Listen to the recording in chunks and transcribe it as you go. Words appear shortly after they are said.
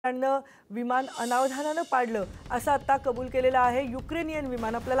इराणनं विमान अनावधानानं पाडलं असं आता कबूल केलेलं आहे। युक्रेनियन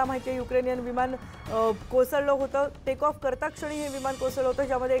विमान, आपल्याला माहिती आहे युक्रेनियन विमान कोसळलं होतं। टेक ऑफ करता क्षणी हे विमान कोसळलं होतं,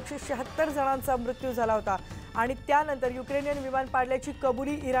 ज्यामध्ये 176 जणांचा मृत्यू झाला होता आणि त्यानंतर युक्रेनियन विमान पाडल्याची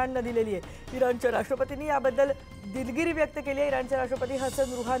कबुली इराणनं दिलेली आहे। इराणच्या राष्ट्रपतींनी याबद्दल दिलगिरी व्यक्त केली आहे। इराणचे राष्ट्रपती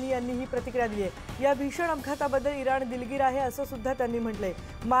हसन रुहानी यांनी ही प्रतिक्रिया दिली आहे। या भीषण अपघाताबद्दल इराण दिलगीर आहे असं सुद्धा त्यांनी म्हटलंय।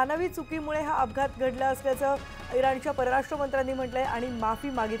 मानवी चुकीमुळे हा अपघात घडला असल्याचं इराणच्या परराष्ट्र मंत्र्यांनी म्हटलंय आणि माफी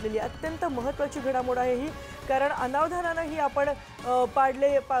मागितलेली आहे। अत्यंत महत्त्वाची घडामोड आहे ही, कारण अनावधानानं ही आपण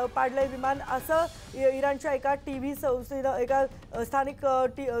पाडले विमान असं इराणच्या एका टीव्ही संस्थेनं, एका स्थानिक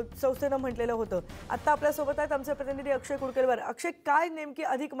संस्थेनं म्हटलेलं होतं। आता आपल्या सोबत आहेत आमचे प्रतिनिधी अक्षय कुडकेलवर। अक्षय, काय नेमकी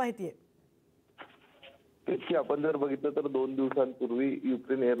अधिक माहिती आहे? की आपण जर बघितलं तर 2 दिवसांपूर्वी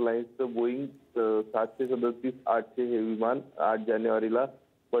युक्रेन एअरलाइन्सचं बोईंग 737-800 हे विमान 8 जानेवारीला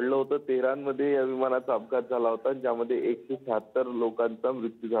पडलं होतं। तेहरानमध्ये या विमानाचा अपघात झाला होता, ज्यामध्ये 176 लोकांचा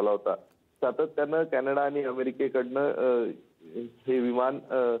मृत्यू झाला होता। सातत्यानं कॅनडा आणि अमेरिकेकडनं हे विमान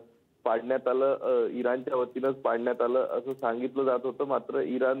पाडण्यात आलं, इराणच्या वतीनंच पाडण्यात आलं असं सांगितलं जात होतं। मात्र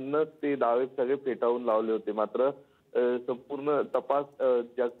इराणनं ते दावे सगळे फेटाळून लावले होते। मात्र संपूर्ण तपास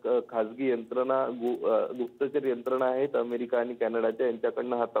ज्या खासगी यंत्रणा, गुप्तचर यंत्रणा आहेत अमेरिका आणि कॅनडाच्या,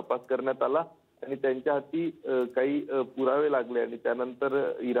 यांच्याकडनं हा तपास करण्यात आला आणि त्यांच्या हाती काही पुरावे लागले आणि त्यानंतर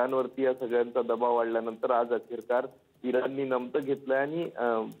इराणवरती या सगळ्यांचा दबाव वाढल्यानंतर आज अखेरकार इराणनी नमतं घेतलं आणि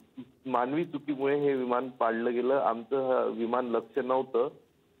मानवी चुकीमुळे हे विमान पाडलं गेलं। आमचं विमान लक्ष्य नव्हतं,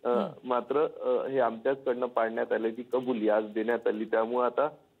 मात्र हे आमच्याचकडनं पाडण्यात आल्याची कबुली आज देण्यात आली। त्यामुळे आता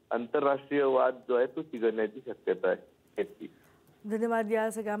आंतरराष्ट्रीय वाद जो आहे तो चिघळण्याची शक्यता आहे। धन्यवाद या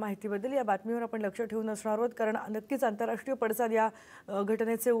सगळ्या माहितीबद्दल। या बातमीवर आपण लक्ष ठेवून असणार आहोत, कारण नक्कीच आंतरराष्ट्रीय पडसाद या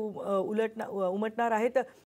घटनेचे उमटणार आहेत।